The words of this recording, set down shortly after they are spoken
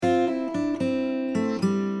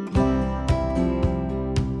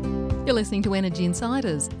You're listening to Energy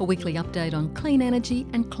Insiders, a weekly update on clean energy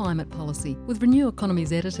and climate policy with Renew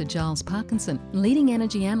Economy's editor Giles Parkinson and leading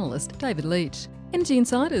energy analyst David Leach. Energy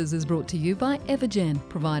Insiders is brought to you by Evergen,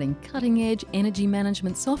 providing cutting-edge energy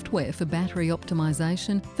management software for battery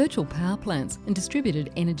optimisation, virtual power plants and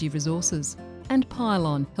distributed energy resources. And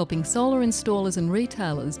Pylon, helping solar installers and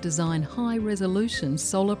retailers design high-resolution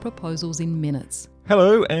solar proposals in minutes.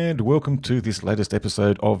 Hello and welcome to this latest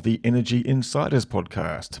episode of the Energy Insiders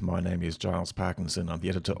podcast. My name is Giles Parkinson. I'm the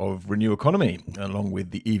editor of Renew Economy, along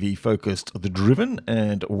with the EV-focused The Driven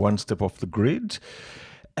and One Step Off the Grid.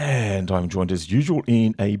 And I'm joined as usual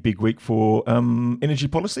in a big week for energy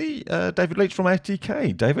policy, David Leach from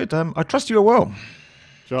ATK. David, I trust you are well.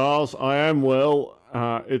 Giles, I am well.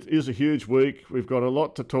 It is a huge week. We've got a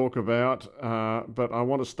lot to talk about, but I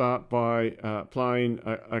want to start by playing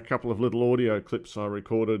a couple of little audio clips I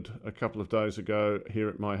recorded a couple of days ago here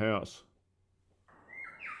at my house.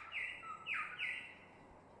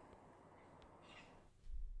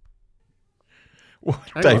 What,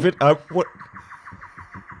 David, what?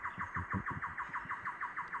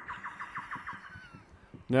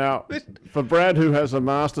 Now, for Brad, who has a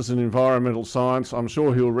Master's in Environmental Science, I'm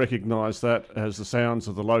sure he'll recognise that as the sounds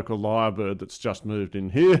of the local lyrebird that's just moved in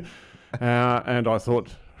here. And I thought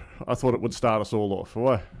it would start us all off.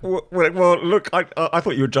 Well, look, I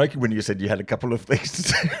thought you were joking when you said you had a couple of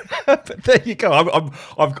things. But there you go.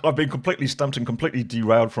 I've been completely stumped and completely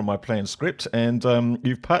derailed from my planned script, and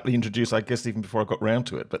you've partly introduced, I guess, even before I got round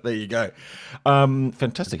to it. But there you go.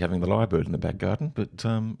 Fantastic having the lyrebird in the back garden, but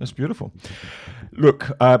it's beautiful.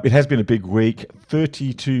 Look, it has been a big week.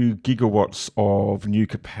 32 gigawatts of new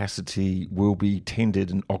capacity will be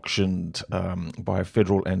tendered and auctioned by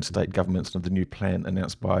federal and state governments under the new plan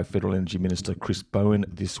announced by Federal Energy Minister Chris Bowen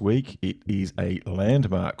this week. It is a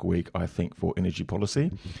landmark week, I think, for energy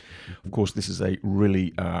policy. Of course, this is a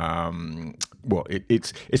really,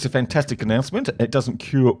 it's a fantastic announcement. It doesn't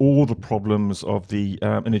cure all the problems of the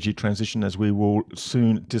energy transition, as we will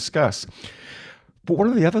soon discuss. But one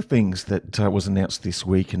of the other things that was announced this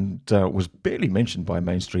week and was barely mentioned by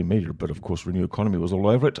mainstream media, but of course Renew Economy was all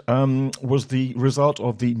over it, was the result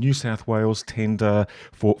of the New South Wales tender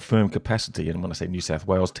for firm capacity. And when I say New South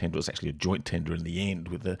Wales tender, it's actually a joint tender in the end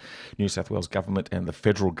with the New South Wales government and the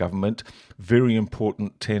federal government. Very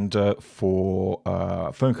important tender for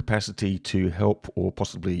firm capacity to help or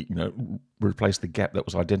possibly, replace the gap that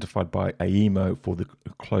was identified by AEMO for the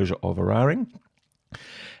closure of Eraring.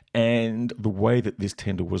 And the way that this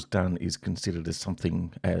tender was done is considered as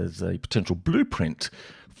something as a potential blueprint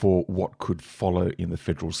for what could follow in the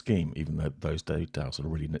federal scheme, even though those details are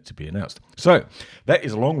already yet to be announced. So that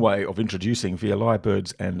is a long way of introducing, via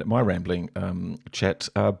lyrebirds and my rambling chat,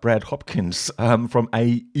 Brad Hopkins from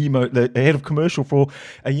AEMO, the head of commercial for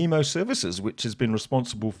AEMO Services, which has been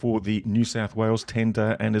responsible for the New South Wales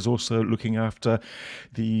tender and is also looking after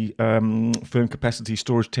the firm capacity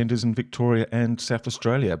storage tenders in Victoria and South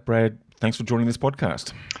Australia. Brad, thanks for joining this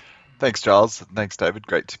podcast. Thanks, Giles. Thanks, David.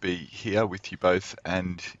 Great to be here with you both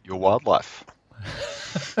and your wildlife.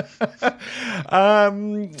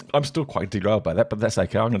 I'm still quite derailed by that, but that's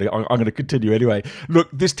okay. I'm going to continue anyway. Look,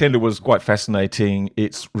 this tender was quite fascinating.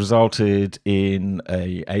 It's resulted in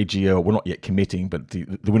a AGL. We're not yet committing, but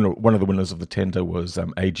the winner, one of the winners of the tender was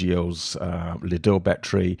AGL's Liddell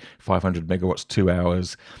battery, 500 megawatts, 2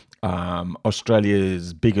 hours.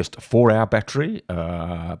 Australia's biggest 4-hour battery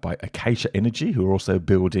by Acacia Energy, who are also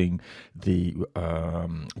building the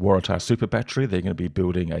Waratah super battery. They're going to be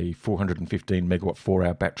building a 415 megawatt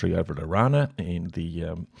 4-hour battery over at Arana in the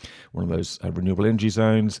one of those renewable energy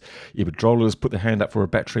zones. Iberdrola's put their hand up for a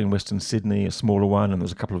battery in Western Sydney, a smaller one, and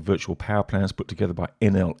there's a couple of virtual power plants put together by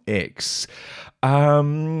NLX.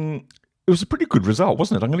 It was a pretty good result,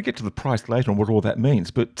 wasn't it? I'm going to get to the price later and what all that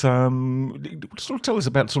means, but sort of tell us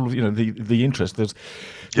about the interest. There's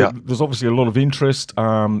obviously a lot of interest.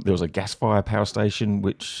 There was a gas-fired power station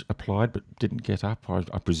which applied but didn't get up, I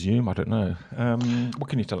presume. I don't know. What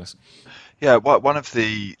can you tell us? Yeah, one of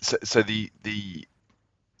the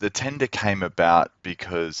the tender came about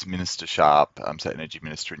because Minister Sharp, State Energy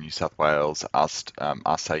Minister in New South Wales, asked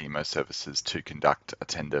us AEMO Services to conduct a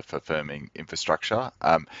tender for firming infrastructure.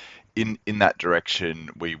 In that direction,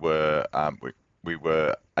 we were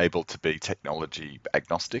able to be technology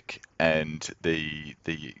agnostic, and the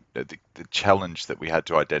challenge that we had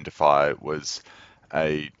to identify was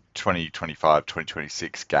a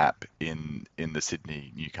 2025-2026 gap in the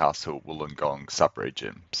Sydney, Newcastle, Wollongong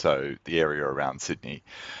sub-region, so the area around Sydney.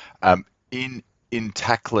 In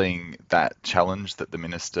tackling that challenge that the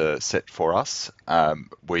minister set for us,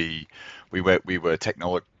 we were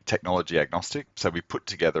technology agnostic. So we put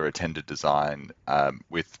together a tender design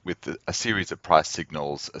with a series of price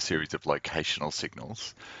signals, a series of locational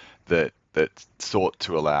signals that sought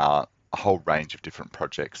to allow a whole range of different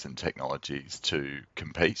projects and technologies to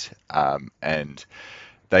compete. And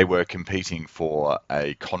they were competing for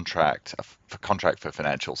a contract for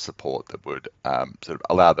financial support that would sort of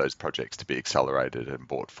allow those projects to be accelerated and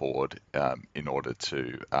brought forward in order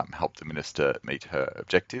to help the minister meet her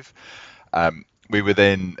objective. We were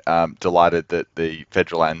then delighted that the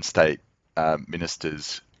federal and state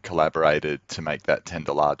ministers collaborated to make that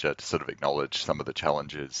tender larger, to sort of acknowledge some of the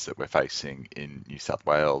challenges that we're facing in New South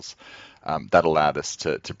Wales. That allowed us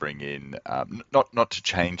to bring in, not to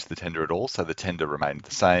change the tender at all, so the tender remained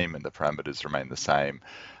the same and the parameters remained the same,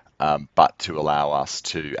 but to allow us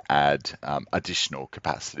to add additional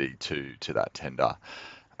capacity to that tender.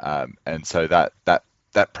 And so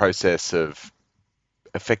that process of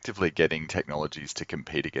effectively getting technologies to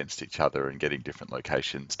compete against each other and getting different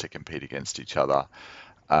locations to compete against each other,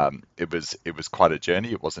 it was quite a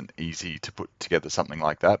journey. It wasn't easy to put together something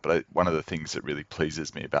like that, but one of the things that really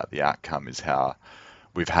pleases me about the outcome is how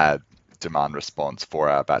we've had demand response for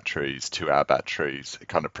our batteries, to our batteries,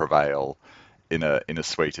 kind of prevail in a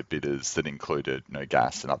suite of bidders that included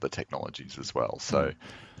gas and other technologies as well. So.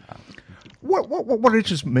 What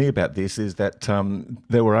interests me about this is that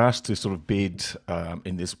they were asked to sort of bid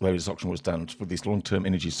in this way this auction was done for these long-term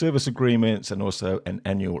energy service agreements and also an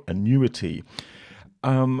annual annuity.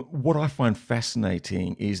 What I find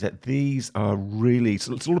fascinating is that these are really,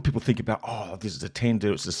 so a lot of people think about, this is a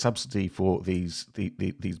tender, it's a subsidy for these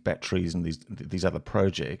batteries and these other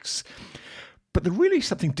projects. But they're really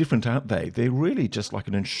something different, aren't they? They're really just like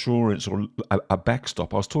an insurance or a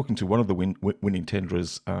backstop. I was talking to one of the winning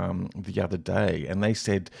tenderers the other day, and they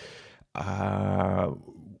said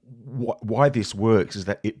why this works is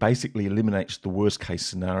that it basically eliminates the worst case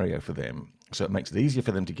scenario for them. So it makes it easier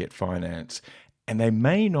for them to get finance, and they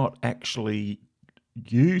may not actually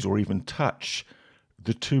use or even touch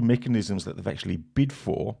the two mechanisms that they've actually bid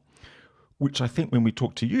for, which I think when we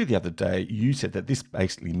talked to you the other day, you said that this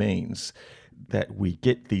basically means that we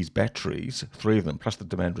get these batteries, 3 of them, plus the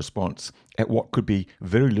demand response, at what could be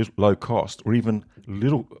very low cost, or even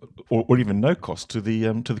little, or even no cost to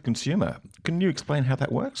the consumer. Can you explain how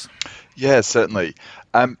that works? Yeah, certainly.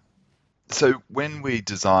 So when we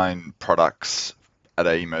design products at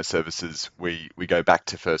AEMO Services, we go back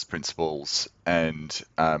to first principles, and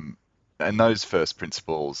those first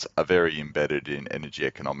principles are very embedded in energy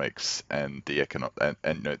economics and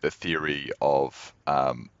the theory of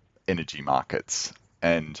energy markets.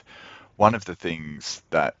 And one of the things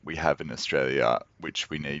that we have in Australia, which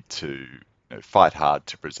we need to fight hard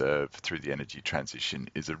to preserve through the energy transition,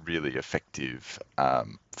 is a really effective,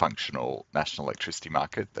 functional national electricity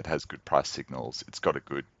market that has good price signals. It's got a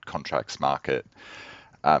good contracts market,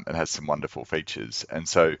 and has some wonderful features. And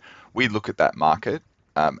so we look at that market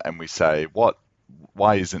and we say,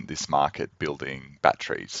 why isn't this market building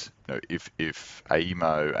batteries? If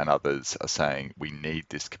AEMO and others are saying we need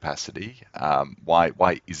this capacity,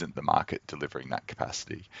 why isn't the market delivering that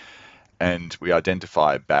capacity? And we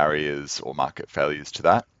identify barriers or market failures to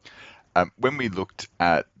that. When we looked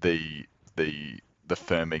at the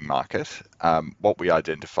firming market, what we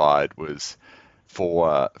identified was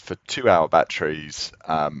for 2-hour batteries,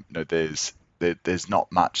 there's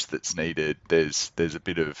not much that's needed. There's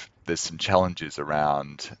some challenges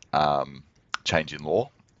around change in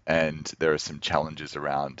law, and there are some challenges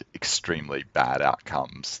around extremely bad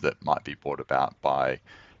outcomes that might be brought about by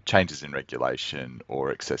changes in regulation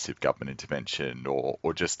or excessive government intervention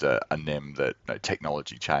or just a NEM that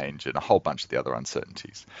technology change and a whole bunch of the other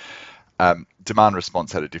uncertainties. Demand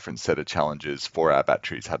response had a different set of challenges. 4-hour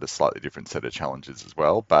batteries had a slightly different set of challenges as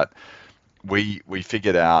well, but we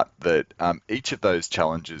figured out that each of those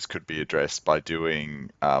challenges could be addressed by doing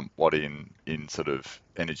what in sort of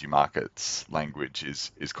energy markets language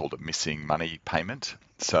is called a missing money payment.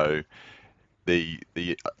 So the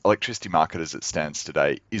electricity market as it stands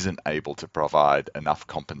today isn't able to provide enough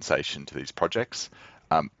compensation to these projects.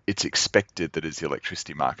 It's expected that as the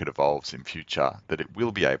electricity market evolves in future, that it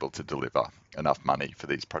will be able to deliver enough money for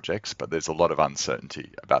these projects, but there's a lot of uncertainty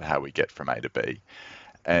about how we get from A to B.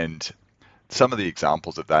 And some of the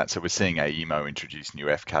examples of that, so we're seeing AEMO introduce new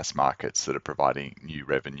FCAS markets that are providing new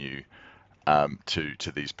revenue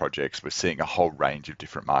to these projects. We're seeing a whole range of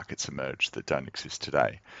different markets emerge that don't exist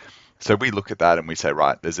today. So we look at that and we say,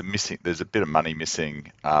 right, there's a bit of money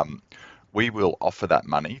missing. We will offer that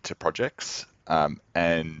money to projects,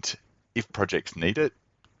 and if projects need it,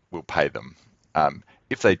 we'll pay them.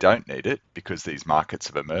 If they don't need it because these markets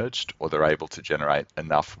have emerged or they're able to generate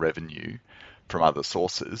enough revenue from other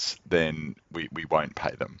sources, then we won't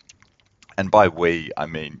pay them. And by we, I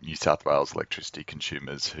mean New South Wales electricity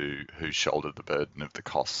consumers who shoulder the burden of the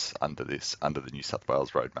costs under the New South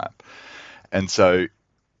Wales roadmap. And so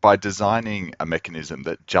by designing a mechanism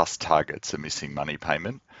that just targets a missing money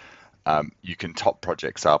payment, you can top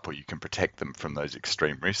projects up or you can protect them from those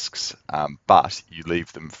extreme risks, but you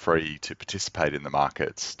leave them free to participate in the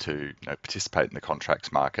markets, to participate in the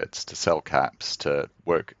contracts markets, to sell caps, to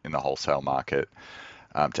work in the wholesale market,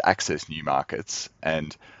 to access new markets.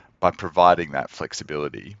 And by providing that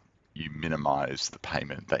flexibility, you minimise the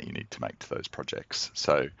payment that you need to make to those projects.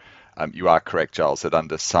 So you are correct, Giles, that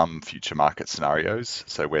under some future market scenarios,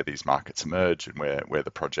 so where these markets emerge and where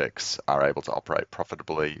the projects are able to operate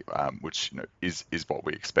profitably, which is what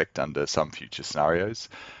we expect under some future scenarios,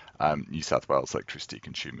 New South Wales electricity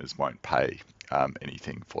consumers won't pay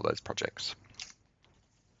anything for those projects.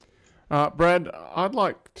 Brad, I'd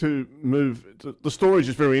like to move. The storage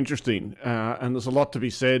is very interesting, and there's a lot to be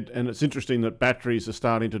said. And it's interesting that batteries are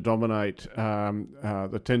starting to dominate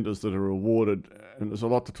the tenders that are awarded, and there's a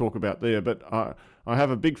lot to talk about there. But I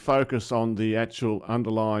have a big focus on the actual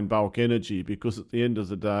underlying bulk energy, because at the end of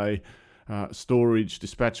the day, storage,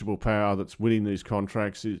 dispatchable power that's winning these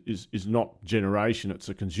contracts is not generation; it's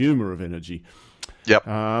a consumer of energy. Yep.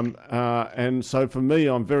 And so for me,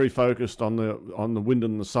 I'm very focused on the wind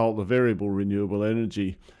and the solar, the variable renewable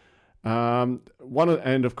energy. And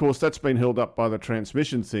of course that's been held up by the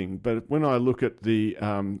transmission thing. But when I look at the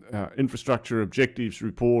infrastructure objectives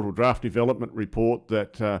report or draft development report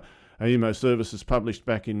that AEMO Services published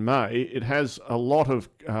back in May, it has a lot of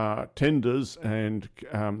tenders and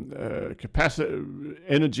capacity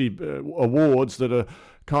energy awards that are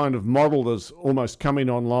kind of modelled as almost coming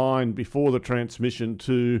online before the transmission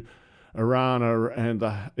to Arana and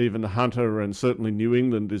even the Hunter, and certainly New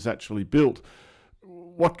England is actually built.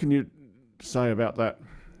 What can you say about that?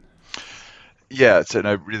 Yeah, so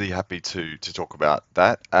really happy to talk about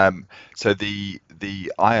that. So the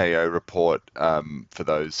IAO report, for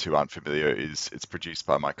those who aren't familiar, it's produced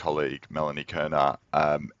by my colleague Melanie Kerner,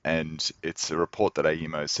 and it's a report that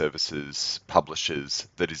AEMO Services publishes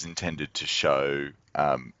that is intended to show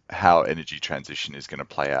how energy transition is going to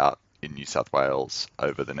play out in New South Wales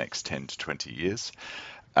over the next 10 to 20 years.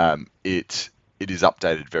 It is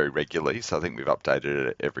updated very regularly, so I think we've updated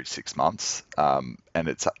it every 6 months, and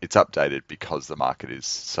it's updated because the market is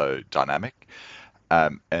so dynamic.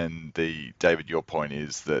 And David, your point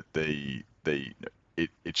is that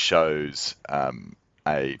it shows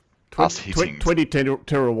us hitting 20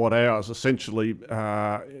 terawatt hours essentially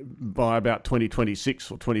by about 2026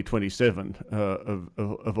 or 2027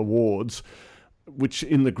 of awards, which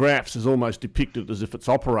in the graphs is almost depicted as if it's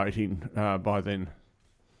operating by then.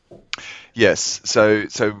 Yes. So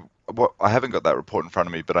what, I haven't got that report in front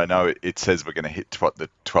of me, but I know it says we're going to hit the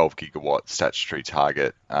 12 gigawatt statutory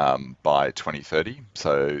target by 2030.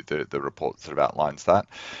 So the report sort of outlines that.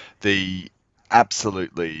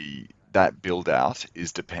 That build out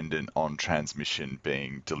is dependent on transmission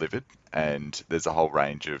being delivered, and there's a whole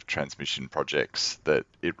range of transmission projects that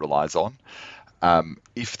it relies on.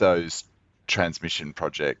 If those transmission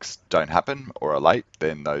projects don't happen or are late,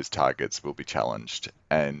 then those targets will be challenged.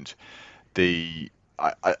 And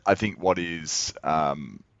I think what is I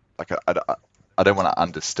don't want to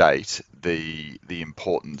understate the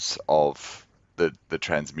importance of the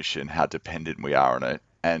transmission, how dependent we are on it,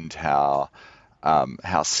 and how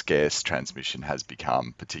scarce transmission has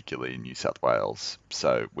become, particularly in New South Wales.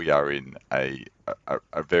 So we are in a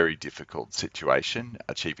very difficult situation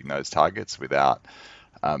achieving those targets without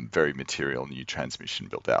very material new transmission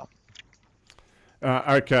built out.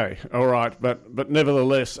 Okay, all right, but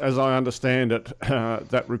nevertheless, as I understand it,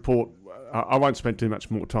 that report, I won't spend too much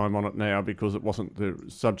more time on it now because it wasn't the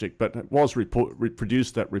subject, but it was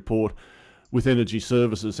reproduced, that report, with Energy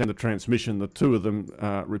Services and the transmission, the two of them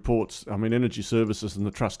reports. I mean, Energy Services and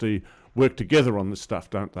the trustee work together on this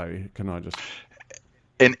stuff, don't they? Can I just...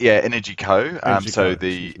 Energy Co. Energy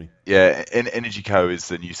Co is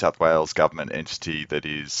the New South Wales government entity that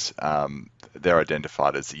is, they're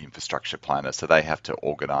identified as the infrastructure planner. So they have to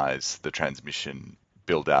organise the transmission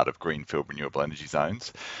build out of greenfield renewable energy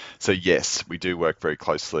zones. So yes, we do work very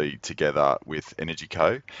closely together with Energy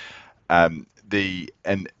Co.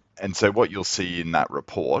 And so what you'll see in that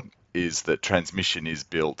report is that transmission is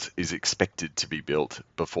expected to be built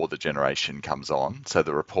before the generation comes on. So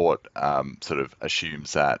the report sort of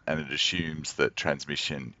assumes that, and it assumes that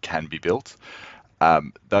transmission can be built.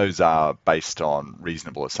 Those are based on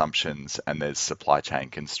reasonable assumptions, and there's supply chain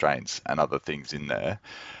constraints and other things in there.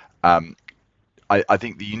 I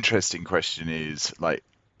think the interesting question is, like,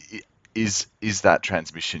 is that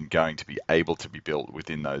transmission going to be able to be built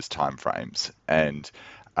within those timeframes? And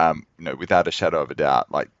without a shadow of a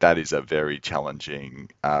doubt, like that is a very challenging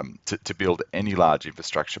to build any large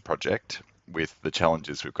infrastructure project with the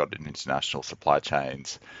challenges we've got in international supply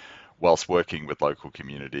chains, whilst working with local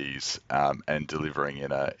communities and delivering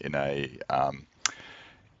in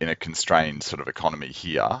a constrained sort of economy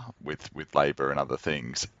here with labour and other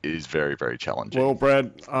things is very, very challenging. Well,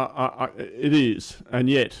 Brad, it is. And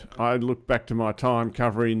yet, I look back to my time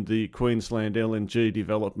covering the Queensland LNG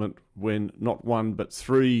development when not one but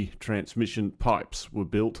 3 transmission pipes were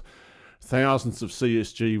built. Thousands of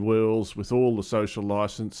CSG wells with all the social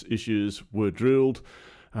licence issues were drilled.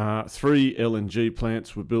 3 LNG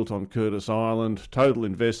plants were built on Curtis Island. Total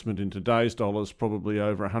investment in today's dollars probably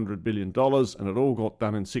over $100 billion, and it all got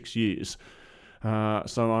done in 6 years. So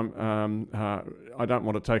I don't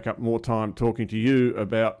want to take up more time talking to you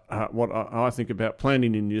about what I think about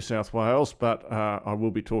planning in New South Wales, but I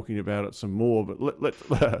will be talking about it some more. But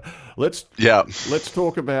let's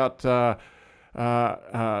talk about the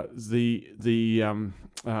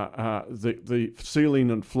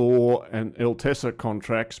ceiling and floor and LTESA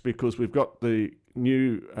contracts, because we've got the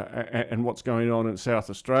new and what's going on in South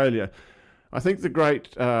Australia. I think the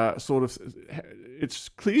great it's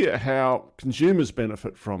clear how consumers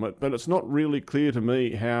benefit from it, but it's not really clear to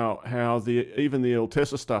me how even the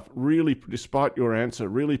LTESA stuff really, despite your answer,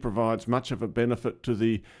 really provides much of a benefit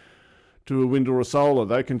to a wind or a solar.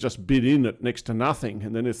 They can just bid in at next to nothing,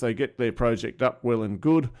 and then if they get their project up, well and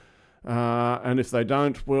good. And if they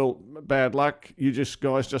don't, well, bad luck.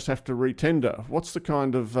 Guys just have to retender. What's the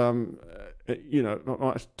kind of, my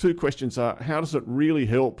 2 questions are, how does it really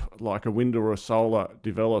help like a wind or a solar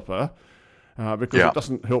developer? Because it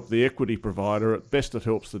doesn't help the equity provider. At best, it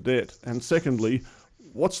helps the debt. And secondly,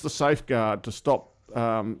 what's the safeguard to stop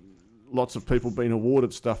lots of people being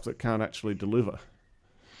awarded stuff that can't actually deliver?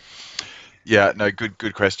 Yeah, no,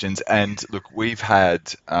 good questions. And look, we've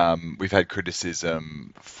had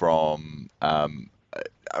criticism from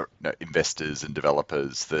investors and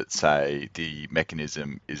developers that say the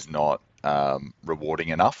mechanism is not rewarding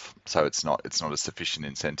enough, so it's not a sufficient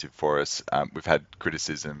incentive for us. We've had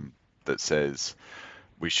criticism that says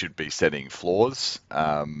we should be setting floors,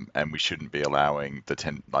 and we shouldn't be allowing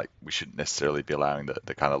we shouldn't necessarily be allowing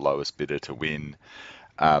the kind of lowest bidder to win.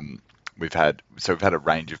 We've had a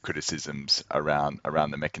range of criticisms around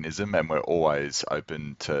the mechanism, and we're always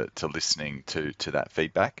open to listening to that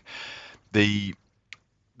feedback.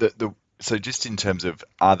 So just in terms of,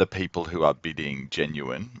 are the people who are bidding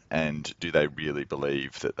genuine, and do they really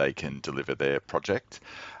believe that they can deliver their project?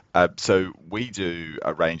 So we do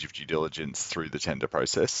a range of due diligence through the tender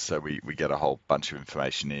process. So we get a whole bunch of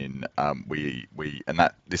information in.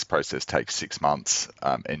 This process takes 6 months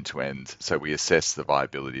end to end. So we assess the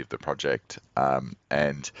viability of the project,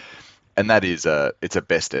 and that is it's a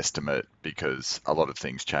best estimate, because a lot of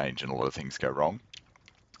things change and a lot of things go wrong.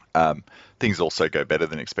 Things also go better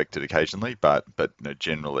than expected occasionally, but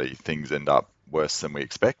generally things end up worse than we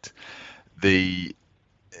expect.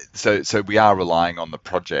 So we are relying on the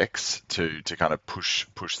projects to kind of push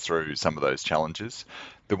through some of those challenges.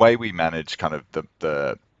 The way we manage kind of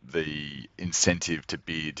the incentive to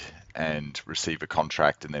bid and receive a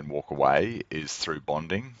contract and then walk away is through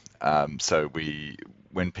bonding. So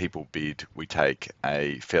when people bid, we take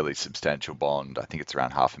a fairly substantial bond. I think it's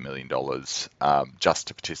around $500,000 just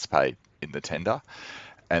to participate in the tender.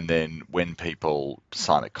 And then when people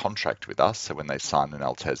sign a contract with us, so when they sign an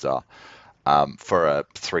LTESA, for a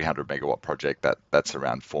 300 megawatt project, that's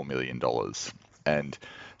around $4 million. And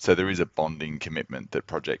so there is a bonding commitment that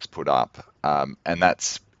projects put up, and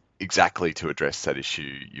that's exactly to address that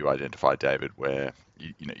issue you identified, David, where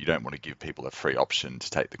you don't want to give people a free option to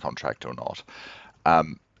take the contract or not.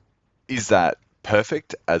 Is that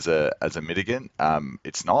perfect as a mitigant?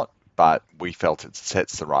 It's not, but we felt it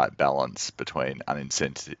sets the right balance between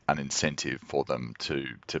an incentive for them to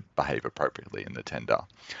behave appropriately in the tender.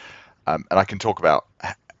 And I can talk about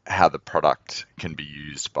how the product can be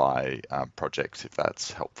used by projects, if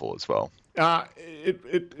that's helpful as well.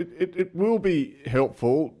 It will be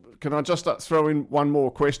helpful. Can I just throw in one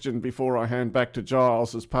more question before I hand back to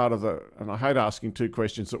Giles as part of and I hate asking 2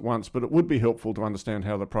 questions at once, but it would be helpful to understand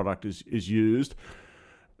how the product is used.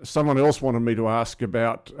 Someone else wanted me to ask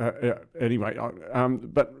about, anyway,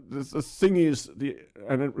 but the thing is,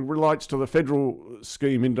 and it relates to the federal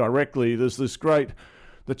scheme indirectly, there's this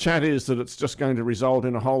the chat is that it's just going to result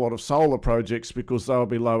in a whole lot of solar projects because they'll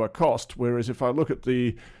be lower cost, whereas if I look at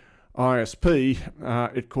the ISP,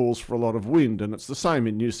 it calls for a lot of wind, and it's the same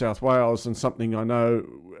in New South Wales, and something I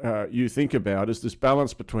know you think about is this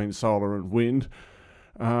balance between solar and wind.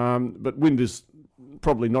 but wind is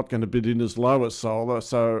probably not going to bid in as low as solar.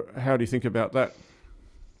 So how do you think about that?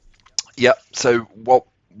 Yep. So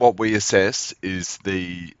what we assess is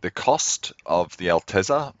the cost of the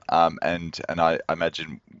Alteza, and I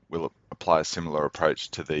imagine we'll apply a similar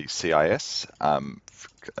approach to the CIS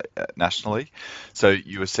nationally. So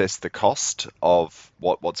you assess the cost of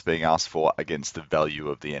what's being asked for against the value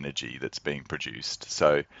of the energy that's being produced.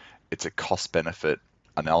 So it's a cost benefit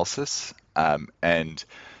analysis, and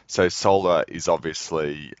so solar is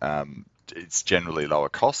obviously it's generally lower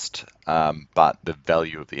cost, but the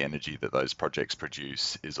value of the energy that those projects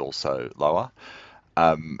produce is also lower.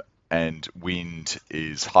 And wind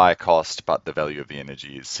is higher cost, but the value of the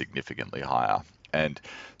energy is significantly higher. And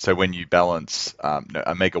so when you balance, a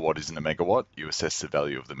megawatt isn't a megawatt, you assess the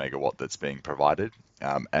value of the megawatt that's being provided.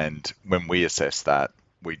 And when we assess that,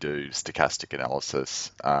 we do stochastic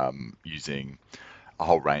analysis using a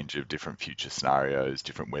whole range of different future scenarios,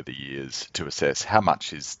 different weather years, to assess how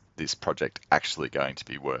much is this project actually going to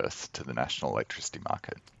be worth to the national electricity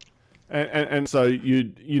market. And so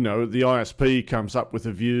you know the ISP comes up with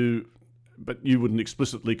a view, but you wouldn't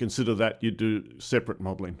explicitly consider that. You do separate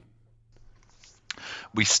modelling.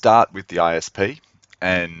 We start with the ISP,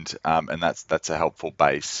 and that's a helpful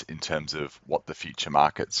base in terms of what the future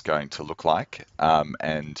market's going to look like.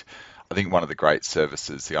 And I think one of the great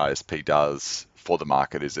services the ISP does for the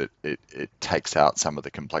market is it takes out some of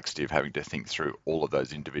the complexity of having to think through all of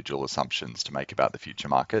those individual assumptions to make about the future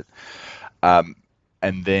market.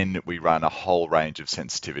 And then we run a whole range of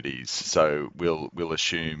sensitivities. So we'll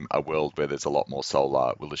assume a world where there's a lot more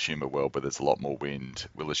solar. We'll assume a world where there's a lot more wind.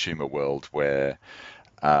 We'll assume a world where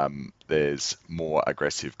there's more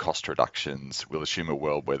aggressive cost reductions. We'll assume a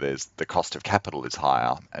world where there's the cost of capital is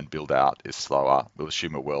higher and build out is slower. We'll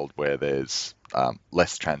assume a world where there's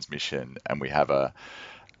less transmission and we have a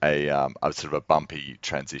sort of a bumpy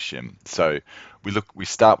transition. So we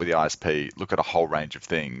start with the ISP, look at a whole range of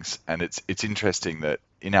things, and it's interesting that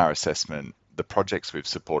in our assessment, the projects we've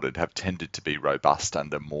supported have tended to be robust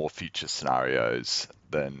under more future scenarios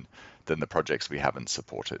than the projects we haven't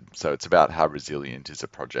supported. So it's about how resilient is a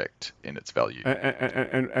project in its value.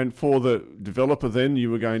 And for the developer, then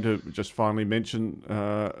you were going to just finally mention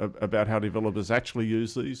about how developers actually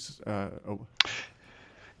use these.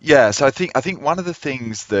 Yeah, so I think one of the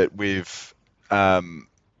things that we've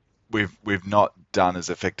not done as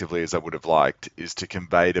effectively as I would have liked is to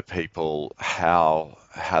convey to people how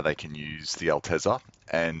they can use the Alteza.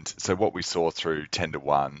 And so what we saw through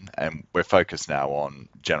 10-1, and we're focused now on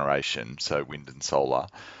generation, so wind and solar.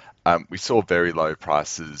 We saw very low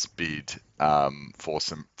prices bid for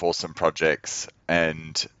some projects,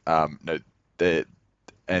 and they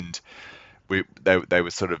were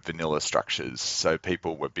sort of vanilla structures. So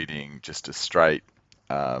people were bidding just a straight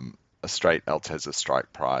Alteza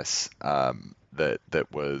strike price that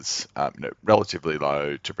was relatively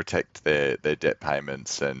low to protect their debt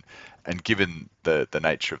payments, and given the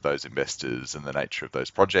nature of those investors and the nature of those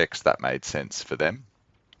projects, that made sense for them.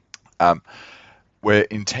 We're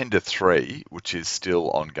in Tender 3, which is still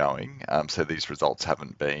ongoing. So these results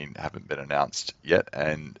haven't been announced yet,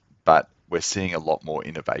 but we're seeing a lot more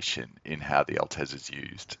innovation in how the Alteza is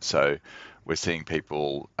used. So we're seeing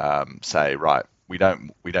people say, right, we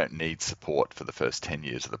don't need support for the first 10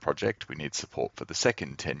 years of the project. We need support for the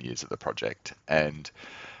second 10 years of the project, and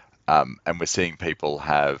we're seeing people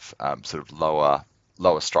have sort of lower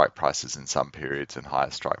strike prices in some periods and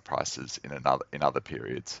higher strike prices in other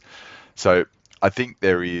periods. So I think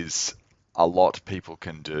there is a lot people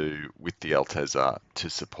can do with the Alteza to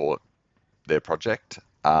support their project.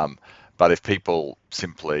 But if people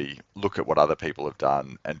simply look at what other people have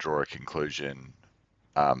done and draw a conclusion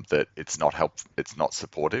that it's not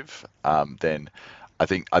supportive, then I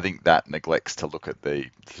think that neglects to look at the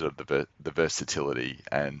sort of the versatility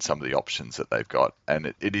and some of the options that they've got.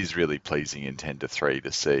 And it is really pleasing in Tender 3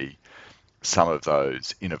 to see some of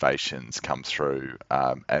those innovations come through.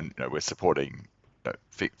 And we're supporting,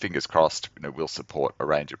 fingers crossed, we'll support a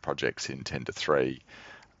range of projects in Tender 3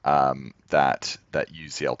 that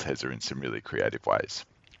use the Alteza in some really creative ways.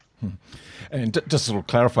 And just to sort of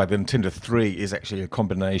clarify, then Tender 3 is actually a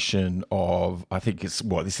combination of, I think it's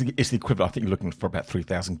the equivalent. I think you're looking for about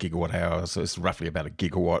 3,000 gigawatt hours. So it's roughly about a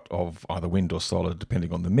gigawatt of either wind or solar,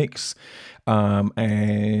 depending on the mix,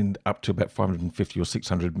 and up to about 550 or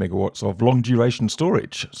 600 megawatts of long duration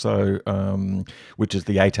storage. So, which is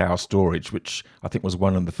the 8-hour storage, which I think was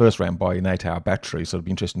won in the first round by an 8-hour battery. So it'd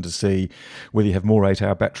be interesting to see whether you have more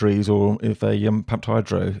 8-hour batteries or if a pumped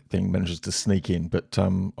hydro thing manages to sneak in. But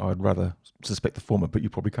I'd rather suspect the former, but you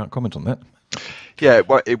probably can't comment on that. Yeah,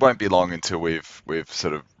 it won't be long until we've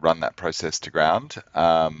sort of run that process to ground.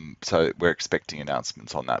 So we're expecting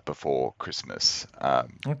announcements on that before Christmas.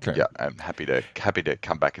 Okay. Yeah, I'm happy to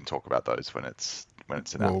come back and talk about those when it's Well,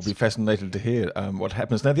 we'll be announced. fascinated to hear what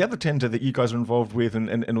happens. Now, the other tender that you guys are involved with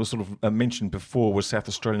and was sort of mentioned before was South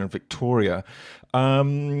Australia and Victoria.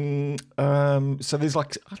 So there's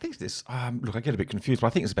like, I think this, look, I get a bit confused, but I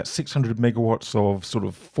think it's about 600 megawatts of sort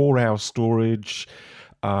of 4-hour storage.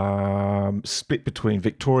 Split between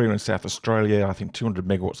Victoria and South Australia, I think 200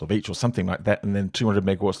 megawatts of each or something like that, and then 200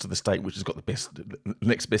 megawatts to the state, which has got the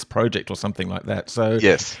next best project or something like that. So,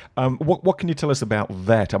 Yes. what can you tell us about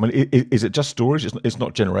that? I mean, is it just storage? It's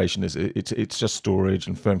not generation, is it? It's just storage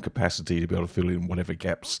and firm capacity to be able to fill in whatever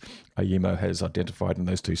gaps AEMO has identified in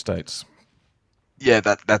those two states. Yeah,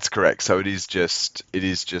 that's correct. So it is just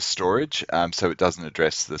storage. So it doesn't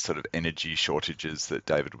address the sort of energy shortages that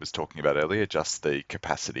David was talking about earlier, just the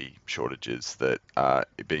capacity shortages that are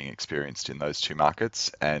being experienced in those two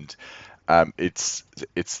markets. And it's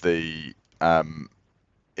the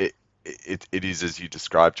it is as you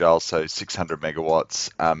described, Giles. So 600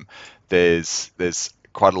 megawatts. There's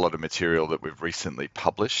quite a lot of material that we've recently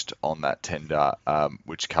published on that tender,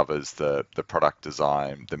 which covers the product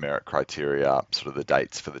design, the merit criteria, sort of the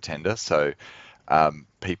dates for the tender. So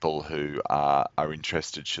people who are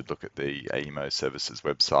interested should look at the AEMO Services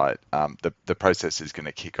website. The process is going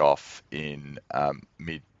to kick off in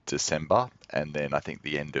mid-December, and then I think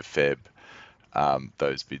the end of Feb,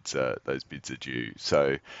 those bids are due.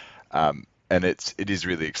 So and it is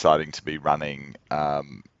really exciting to be running,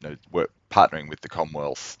 we're partnering with the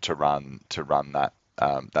Commonwealth to run that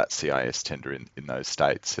CIS tender in those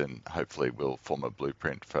states, and hopefully will form a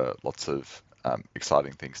blueprint for lots of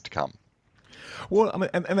exciting things to come. Well, I mean,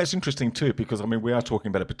 and that's interesting too, because I mean, we are talking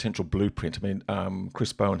about a potential blueprint. I mean,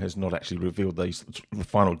 Chris Bowen has not actually revealed the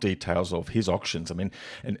final details of his auctions. I mean,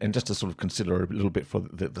 and just to sort of consider a little bit for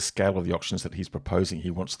the scale of the auctions that he's proposing,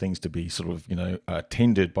 he wants things to be sort of,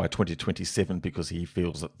 tendered by 2027, because he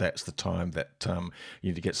feels that that's the time that you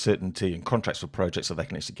need to get certainty and contracts for projects so they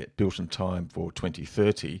can actually get built in time for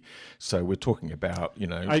 2030. So we're talking about, 8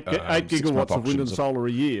 gigawatts of wind and solar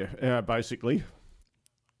a year, basically.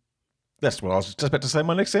 That's what I was just about to say in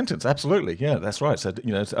my next sentence. Absolutely, yeah, that's right. So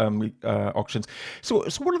auctions. So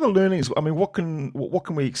what are the learnings? I mean, what can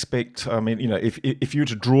we expect? I mean, if you were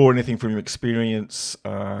to draw anything from your experience,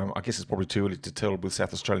 I guess it's probably too early to tell with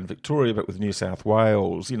South Australia and Victoria, but with New South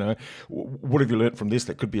Wales, what have you learnt from this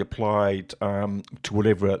that could be applied to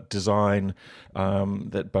whatever design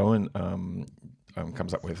that Bowen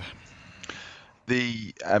comes up with?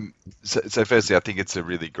 So firstly, I think it's a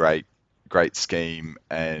really great scheme,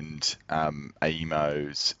 and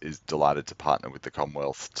AEMO is delighted to partner with the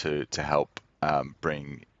Commonwealth to help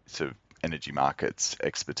bring sort of energy markets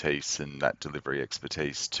expertise and that delivery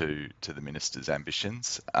expertise to the minister's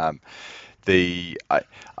ambitions. I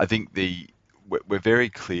think we're very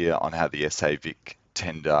clear on how the SA-Vic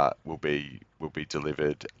tender will be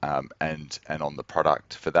delivered, and on the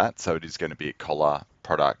product for that. So it is going to be a collar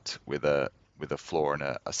product with a floor and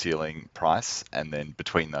a ceiling price, and then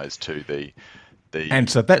between those two, and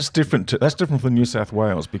so that's different. That's different from New South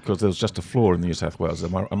Wales, because there was just a floor in New South Wales.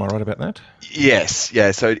 Am I right about that? Yes,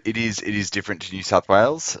 yeah. So it is different to New South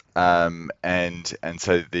Wales, and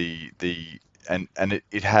so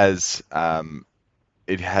it has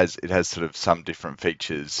sort of some different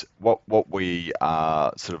features. What we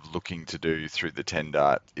are sort of looking to do through the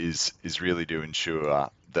tender is really to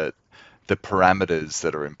ensure that the parameters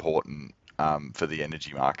that are important for the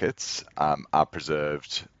energy markets are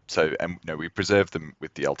preserved. So, we preserve them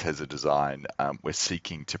with the Alteza design. We're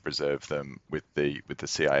seeking to preserve them with the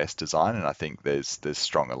CIS design, and I think there's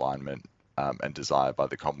strong alignment and desire by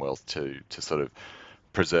the Commonwealth to sort of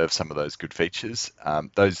preserve some of those good features.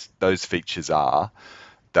 Those features are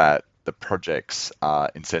that the projects are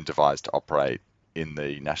incentivised to operate in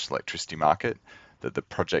the national electricity market, that the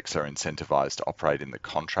projects are incentivised to operate in the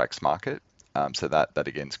contracts market. So that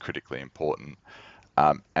again is critically important,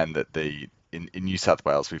 and that in New South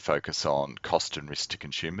Wales we focus on cost and risk to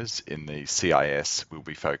consumers. In the CIS, we'll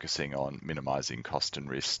be focusing on minimising cost and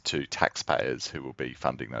risk to taxpayers who will be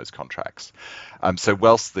funding those contracts. So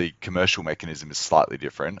whilst the commercial mechanism is slightly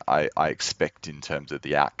different, I expect in terms of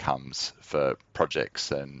the outcomes for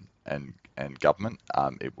projects and government,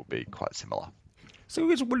 it will be quite similar. So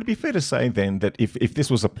would it be fair to say then that if this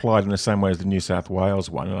was applied in the same way as the New South Wales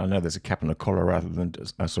one, and I know there's a cap and a collar rather than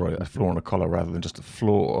a floor and a collar rather than just a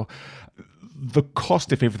floor, the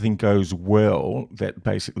cost, if everything goes well, that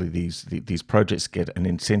basically these projects get an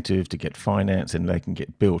incentive to get finance and they can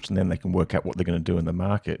get built, and then they can work out what they're going to do in the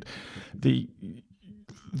market.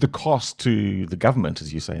 the cost to the government,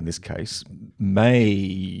 as you say in this case,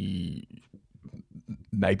 may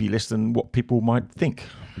be less than what people might think.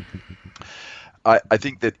 I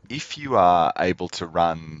think that if you are able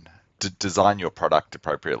to design your product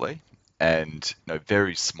appropriately, and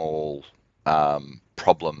very small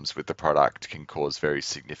problems with the product can cause very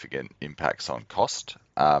significant impacts on cost.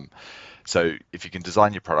 So if you can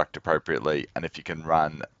design your product appropriately, and if you can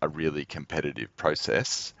run a really competitive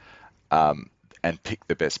process, and pick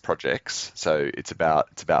the best projects, so it's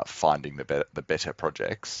about finding the better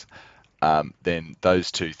projects, then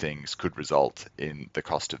those two things could result in the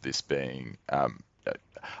cost of this being.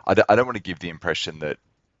 I don't want to give the impression that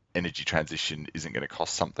energy transition isn't going to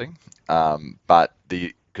cost something, but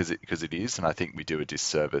because it is, and I think we do a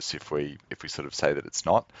disservice if we sort of say that it's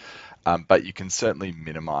not. But you can certainly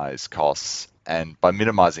minimise costs, and by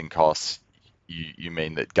minimising costs, you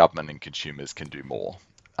mean that government and consumers can do more.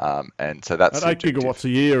 And so that's at 8 gigawatts a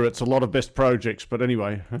year. It's a lot of best projects, but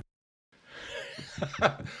anyway.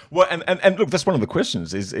 Well, and look, that's one of the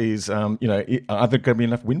questions is are there going to be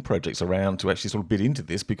enough wind projects around to actually sort of bid into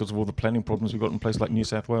this because of all the planning problems we've got in places like New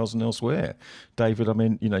South Wales and elsewhere? David, I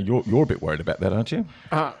mean, you're a bit worried about that, aren't you?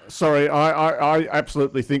 Sorry, I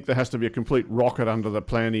absolutely think there has to be a complete rocket under the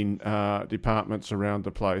planning departments around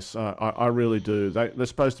the place. I really do. They're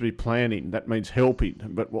supposed to be planning. That means helping,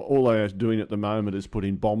 but all they are doing at the moment is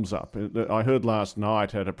putting bombs up. I heard last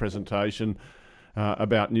night at a presentation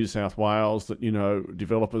about New South Wales that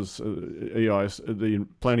developers, the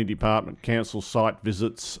planning department cancels site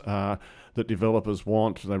visits that developers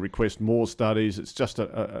want. They request more studies. It's just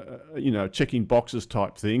a checking boxes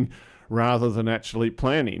type thing rather than actually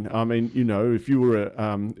planning. I mean, if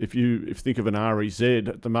you think of an REZ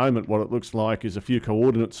at the moment, what it looks like is a few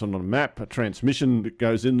coordinates on a map, a transmission that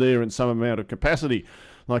goes in there, and some amount of capacity.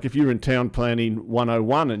 Like if you're in Town Planning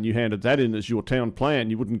 101 and you handed that in as your town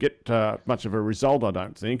plan, you wouldn't get much of a result, I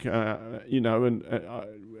don't think. I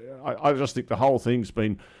just think the whole thing's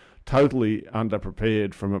been totally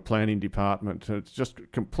underprepared from a planning department. It's just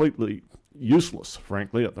completely useless,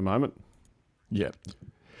 frankly, at the moment. Yeah.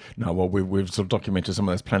 No, well, we've sort of documented some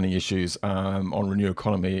of those planning issues on Renew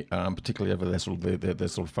Economy, particularly over the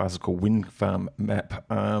sort of farcical wind farm map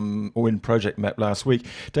or wind project map last week.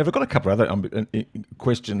 Dave, I've got a couple of other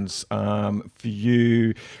questions for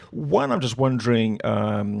you. One, I'm just wondering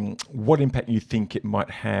what impact you think it might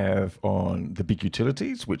have on the big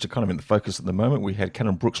utilities, which are kind of in the focus at the moment. We had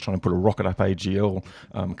Cannon Brooks trying to put a rocket up AGL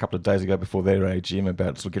a couple of days ago before their AGM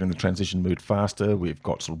about sort of getting the transition moved faster. We've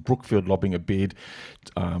got sort of Brookfield lobbying a bid.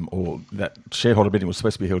 Or that shareholder meeting was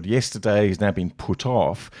supposed to be held yesterday has now been put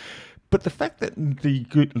off. But the fact that the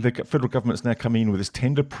federal government's now coming in with this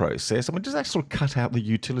tender process, I mean, does that sort of cut out the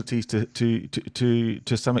utilities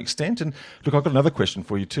to some extent? And look, I've got another question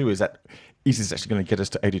for you too, is this actually going to get us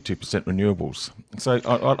to 82% renewables? So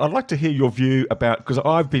I'd like to hear your view about, because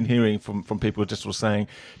I've been hearing from people just sort of saying,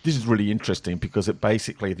 this is really interesting because it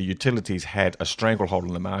basically, the utilities had a stranglehold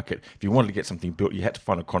in the market. If you wanted to get something built, you had to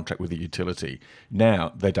find a contract with the utility.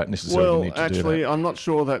 Now, they don't necessarily need to do that. Well, actually, I'm not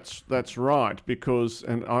sure that's right because,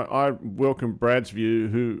 and I welcome Brad's view,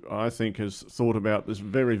 who I think has thought about this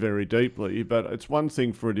very, very deeply, but it's one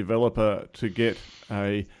thing for a developer to get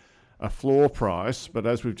a floor price, but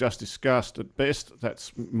as we've just discussed, at best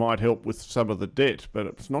that might help with some of the debt, but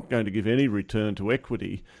it's not going to give any return to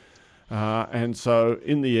equity. And so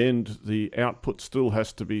in the end, the output still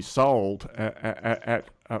has to be sold at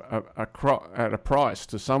a price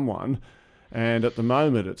to someone. And at the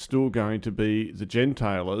moment, it's still going to be the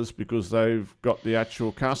gentailers because they've got the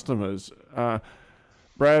actual customers.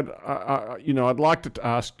 Brad, I'd like to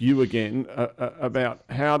ask you again about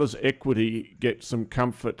how does equity get some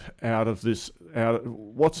comfort out of this?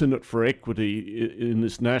 What's in it for equity in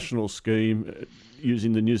this national scheme,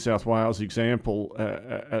 using the New South Wales example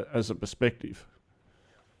as a perspective?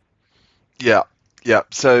 Yeah.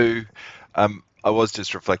 So I was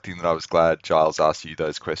just reflecting that I was glad Giles asked you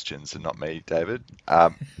those questions and not me, David.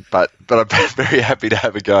 But I'm very happy to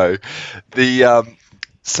have a go.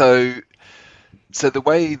 So the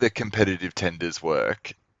way the competitive tenders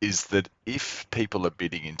work is that if people are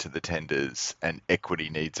bidding into the tenders and equity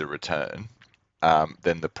needs a return,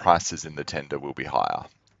 then the prices in the tender will be higher.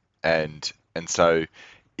 And so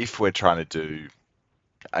if we're trying to do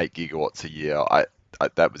 8 gigawatts a year,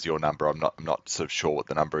 that was your number. I'm not sort of sure what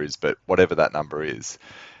the number is, but whatever that number is,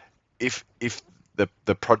 if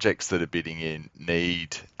the projects that are bidding in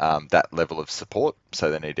need that level of support,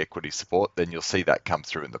 so they need equity support, then you'll see that come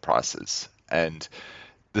through in the prices. And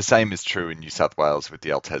the same is true in New South Wales with the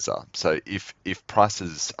Alteza. So if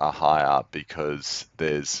prices are higher because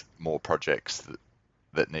there's more projects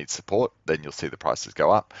that needs support, then you'll see the prices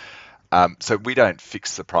go up. So we don't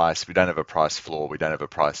fix the price. We don't have a price floor. We don't have a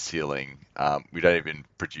price ceiling. We don't even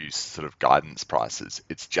produce sort of guidance prices.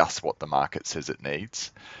 It's just what the market says it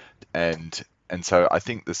needs. And so I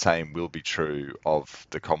think the same will be true of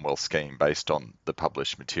the Commonwealth scheme based on the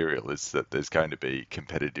published material, is that there's going to be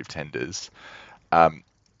competitive tenders.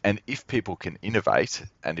 And if people can innovate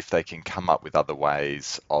and if they can come up with other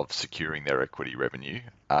ways of securing their equity revenue,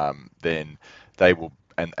 then they will,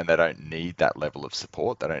 and they don't need that level of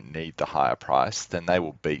support, they don't need the higher price, then they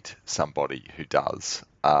will beat somebody who does.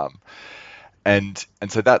 And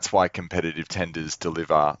so that's why competitive tenders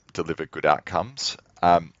deliver good outcomes.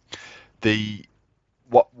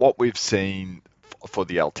 What we've seen for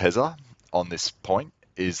the Alteza on this point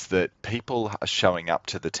is that people are showing up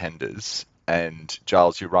to the tenders. And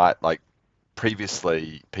Giles, you're right, like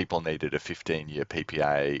previously people needed a 15-year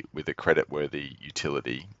PPA with a creditworthy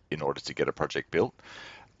utility in order to get a project built.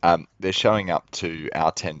 They're showing up to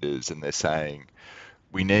our tenders and they're saying,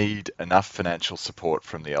 we need enough financial support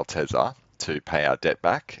from the Alteza to pay our debt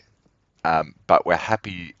back, but we're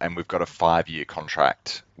happy, and we've got a 5-year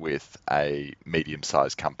contract with a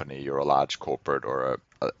medium-sized company or a large corporate or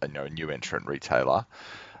a new entrant retailer.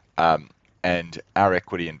 And our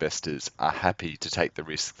equity investors are happy to take the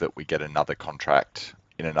risk that we get another contract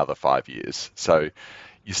in another 5 years. So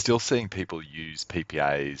you're still seeing people use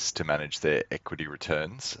PPAs to manage their equity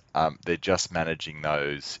returns. They're just managing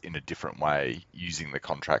those in a different way, using the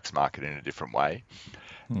contracts market in a different way.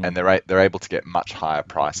 And they're able to get much higher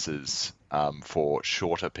prices for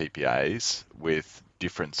shorter PPAs with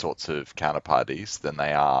different sorts of counterparties than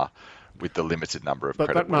they are with the limited number of credit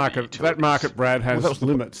utilities. That market, Brad, has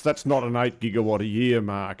limits. That's not an 8 gigawatt a year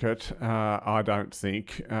market, I don't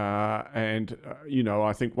think. I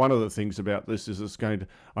think one of the things about this is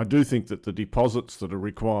I do think that the deposits that are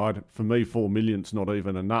required, for me, 4 million's not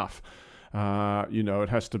even enough. It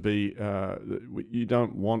has to be, you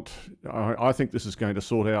don't want, I think this is going to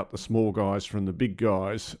sort out the small guys from the big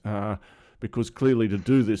guys, because clearly to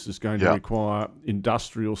do this is going to require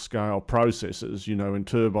industrial scale processes, in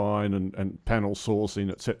turbine and panel sourcing,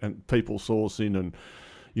 and people sourcing, and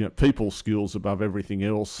people skills above everything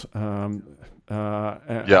else.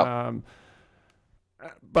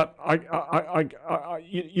 But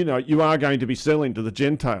you are going to be selling to the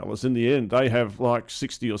gentailers. In the end, they have like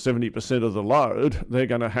 60 or 70% of the load. They're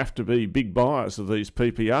going to have to be big buyers of these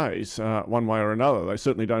PPAs one way or another. They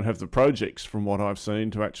certainly don't have the projects, from what I've seen,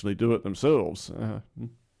 to actually do it themselves.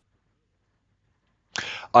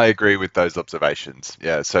 I agree with those observations.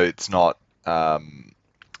 Yeah, so it's not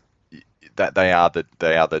that they are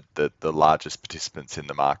the largest participants in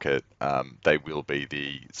the market. They will be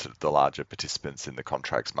the sort of the larger participants in the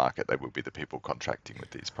contracts market. They will be the people contracting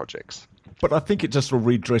with these projects. But I think it just sort of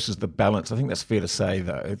redresses the balance. I think that's fair to say,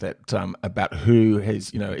 though, that about who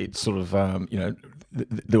has, it's sort of,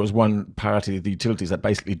 there was one party, the utilities, that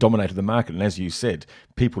basically dominated the market. And as you said,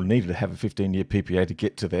 people needed to have a 15-year PPA to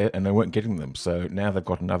get to there, and they weren't getting them. So now they've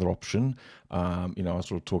got another option. I was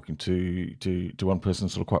sort of talking to one person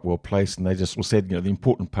sort of quite well placed, and they just said, the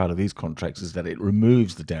important part of these contracts is that it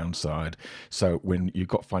removes the downside. So when you've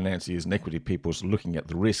got financiers and equity people sort of looking at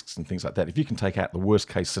the risks and things like that, if you can take out the worst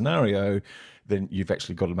case scenario, then you've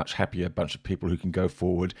actually got a much happier bunch of people who can go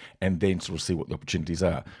forward and then sort of see what the opportunities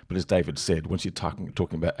are. But as David said, once you're talking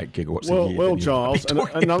about 8 gigawatts a year... Well, Giles,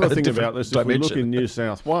 another thing about this, if we look in New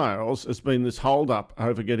South Wales, there's been this hold-up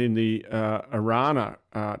over getting the Arana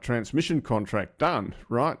transmission contract done,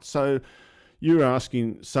 right? So you're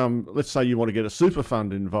asking let's say you want to get a super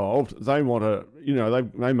fund involved, they want to,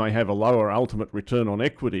 they may have a lower ultimate return on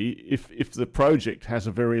equity if the project has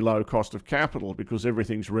a very low cost of capital because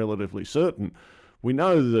everything's relatively certain. We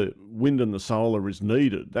know the wind and the solar is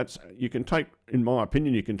needed. In my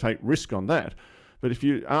opinion, you can take risk on that. But if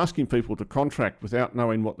you're asking people to contract without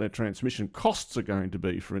knowing what their transmission costs are going to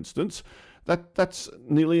be, for instance, that's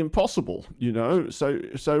nearly impossible,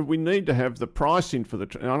 So we need to have the pricing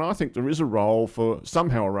and I think there is a role for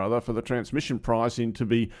somehow or other for the transmission pricing to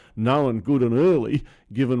be known good and early,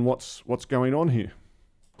 given what's going on here.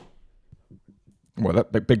 Well,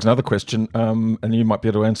 that begs another question, and you might be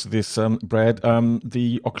able to answer this, Brad.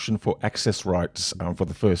 The auction for access rights for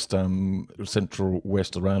the first Central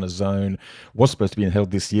West Arana zone was supposed to be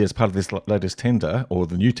held this year as part of this latest tender, or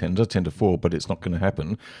the new tender, Tender 4, but it's not going to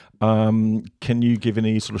happen. Can you give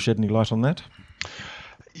shed any light on that?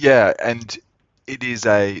 Yeah, and it is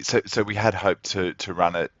so we had hoped to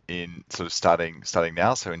run it in sort of starting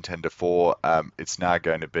now. So in Tender 4, it's now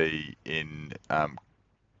going to be in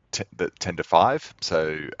the tender 5,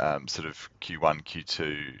 so sort of Q1,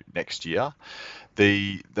 Q2 next year.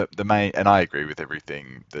 The main, and I agree with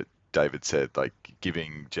everything that David said, like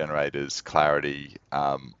giving generators clarity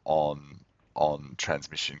on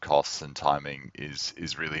transmission costs and timing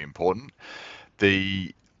is really important.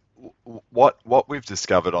 What we've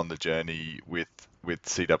discovered on the journey with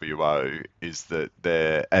CWO is that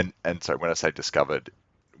and so when I say discovered,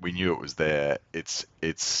 we knew it was there. It's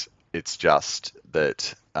just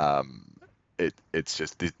that it's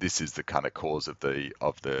just this is the kind of cause of the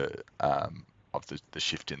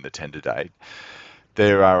shift in the tender date.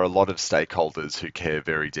 There are a lot of stakeholders who care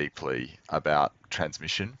very deeply about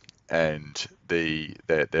transmission, and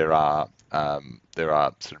there are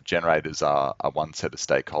sort of generators are one set of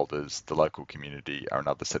stakeholders, the local community are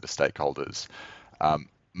another set of stakeholders,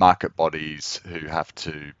 market bodies who have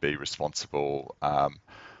to be responsible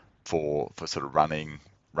for sort of running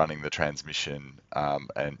the transmission,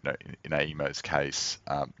 and in AEMO's case,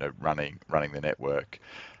 running the network,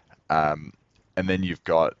 and then you've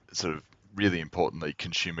got sort of really importantly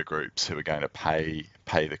consumer groups who are going to pay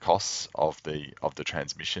the costs of the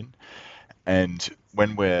transmission. And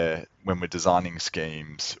when we're designing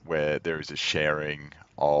schemes where there is a sharing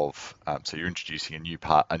of, so you're introducing a new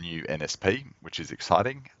NSP, which is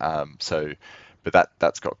exciting. But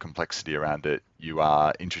that's got complexity around it. You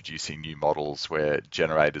are introducing new models where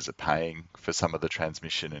generators are paying for some of the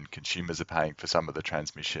transmission and consumers are paying for some of the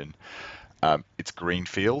transmission. It's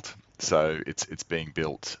greenfield, so it's being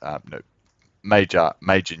built. Major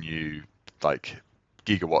new, like,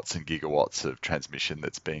 gigawatts and gigawatts of transmission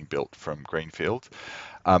that's being built from greenfield.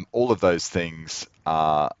 All of those things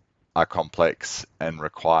are complex and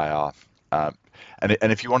require, and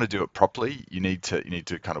if you want to do it properly, you need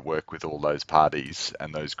to kind of work with all those parties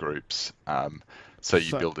and those groups. So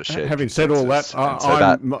you build a shared Having said all that,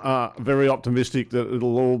 I'm very optimistic that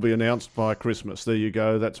it'll all be announced by Christmas. There you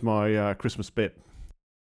go. That's my Christmas bet.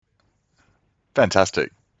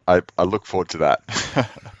 Fantastic. I look forward to that.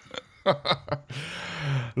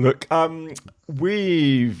 Look,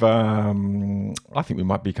 we've I think we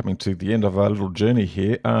might be coming to the end of our little journey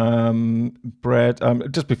here. Brad,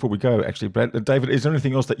 just before we go, actually, Brad, David, is there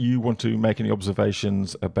anything else that you want to make, any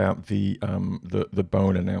observations about the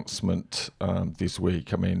Bowen announcement this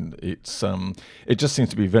week? I mean, it just seems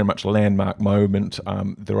to be very much a landmark moment.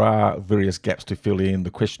 There are various gaps to fill in.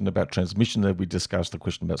 The question about transmission that we discussed, the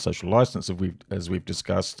question about social license as we've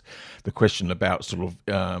discussed, the question about sort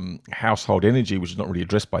of household energy, which is not really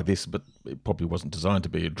addressed by this, but it probably wasn't designed to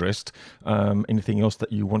be addressed. Anything else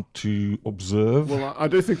that you want to observe? Well, I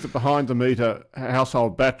do think that behind the meter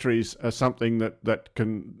household batteries are something that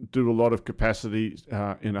can do a lot of capacity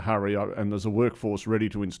in a hurry, and there's a workforce ready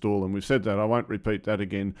to install them. We've said that. I won't repeat that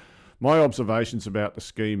again. My observations about the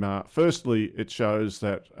scheme are, firstly, it shows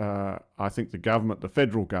that I think the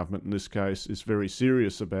federal government in this case, is very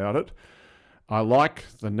serious about it. I like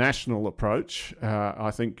the national approach. I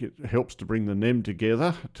think it helps to bring the NEM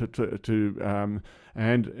together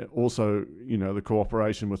and also, the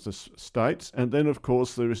cooperation with the states. And then, of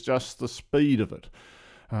course, there is just the speed of it.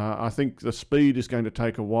 I think the speed is going to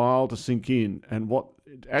take a while to sink in, and what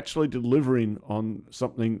actually delivering on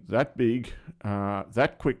something that big,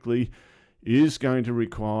 that quickly, is going to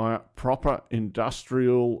require proper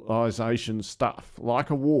industrialisation stuff, like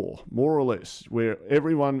a war, more or less, where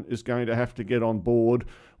everyone is going to have to get on board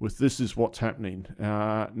with this is what's happening.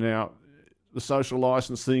 Now, the social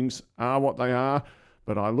licence things are what they are,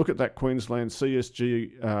 but I look at that Queensland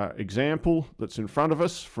CSG example that's in front of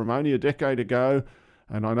us from only a decade ago,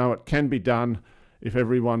 and I know it can be done if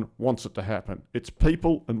everyone wants it to happen. It's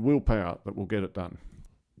people and willpower that will get it done.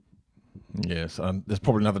 Yes, there's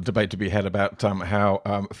probably another debate to be had about how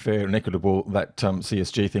fair and equitable that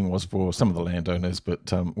CSG thing was for some of the landowners,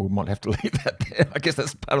 but we might have to leave that there. I guess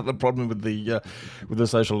that's part of the problem with the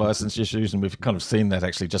social licence issues, and we've kind of seen that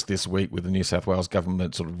actually just this week with the New South Wales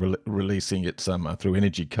government sort of releasing its through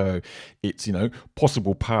Energy Co. its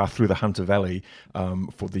possible path through the Hunter Valley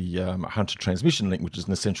for the Hunter transmission link, which is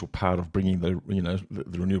an essential part of bringing the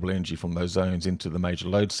renewable energy from those zones into the major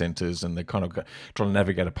load centres, and they're kind of trying to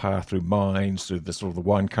navigate a path through mines, through the sort of the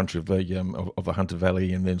wine country of the Hunter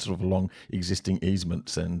Valley, and then sort of along existing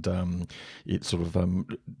easements, and it's sort of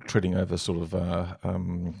treading over sort of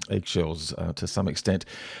eggshells to some extent.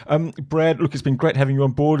 Brad, look, it's been great having you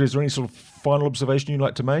on board. Is there any sort of final observation you'd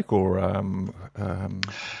like to make, or?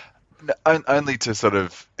 Only to sort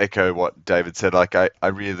of echo what David said. Like I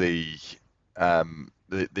really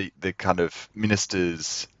the kind of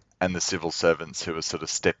ministers and the civil servants who are sort of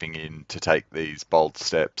stepping in to take these bold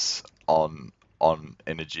steps on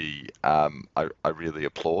energy, I really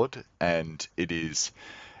applaud. And it is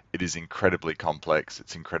it is incredibly complex.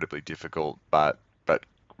 It's incredibly difficult, but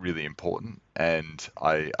really important. And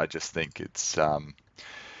I just think it's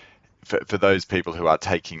for those people who are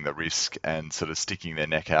taking the risk and sort of sticking their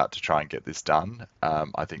neck out to try and get this done,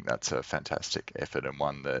 I think that's a fantastic effort and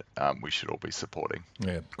one that we should all be supporting.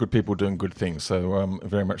 Yeah, good people doing good things, so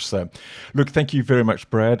very much so. Look, thank you very much,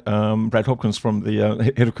 Brad. Brad Hopkins from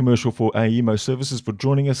the Head of Commercial for AEMO Services for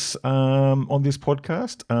joining us on this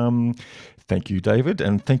podcast. Thank you, David,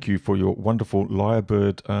 and thank you for your wonderful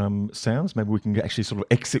lyrebird sounds. Maybe we can actually sort of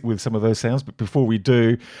exit with some of those sounds, but before we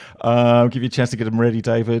do, give you a chance to get them ready,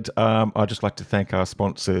 David. I'd just like to thank our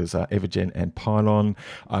sponsors, Evergen and Pylon.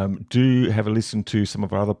 Do have a listen to some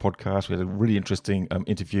of our other podcasts. We had a really interesting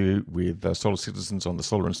interview with Solar Citizens on the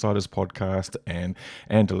Solar Insiders podcast, and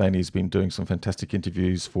Anne Delaney's been doing some fantastic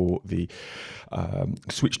interviews for the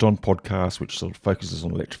Switched On podcast, which sort of focuses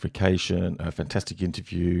on electrification. A fantastic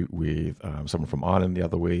interview with someone from Ireland the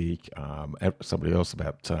other week, somebody else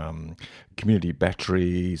about community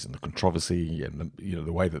batteries and the controversy and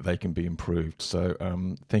the way that they can be improved. So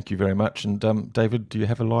thank you very much. And David, do you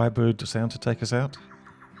have a lyrebird sound to take us out?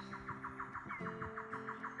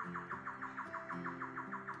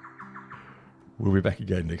 We'll be back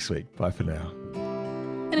again next week. Bye for now.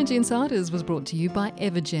 Energy Insiders was brought to you by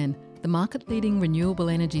Evergen, the market-leading renewable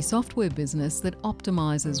energy software business that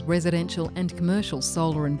optimises residential and commercial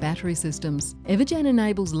solar and battery systems. Evergen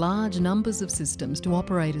enables large numbers of systems to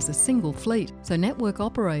operate as a single fleet, so network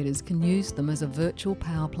operators can use them as a virtual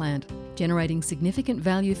power plant, generating significant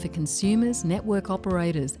value for consumers, network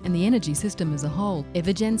operators and the energy system as a whole.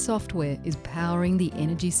 Evergen software is powering the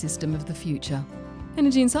energy system of the future.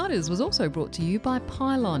 Energy Insiders was also brought to you by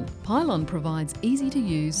Pylon. Pylon provides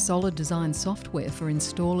easy-to-use solar design software for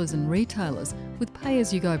installers and retailers with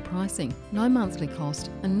pay-as-you-go pricing, no monthly cost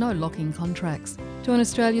and no lock-in contracts. Join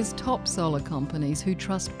Australia's top solar companies who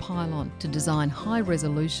trust Pylon to design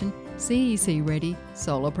high-resolution, CEC-ready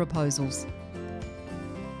solar proposals.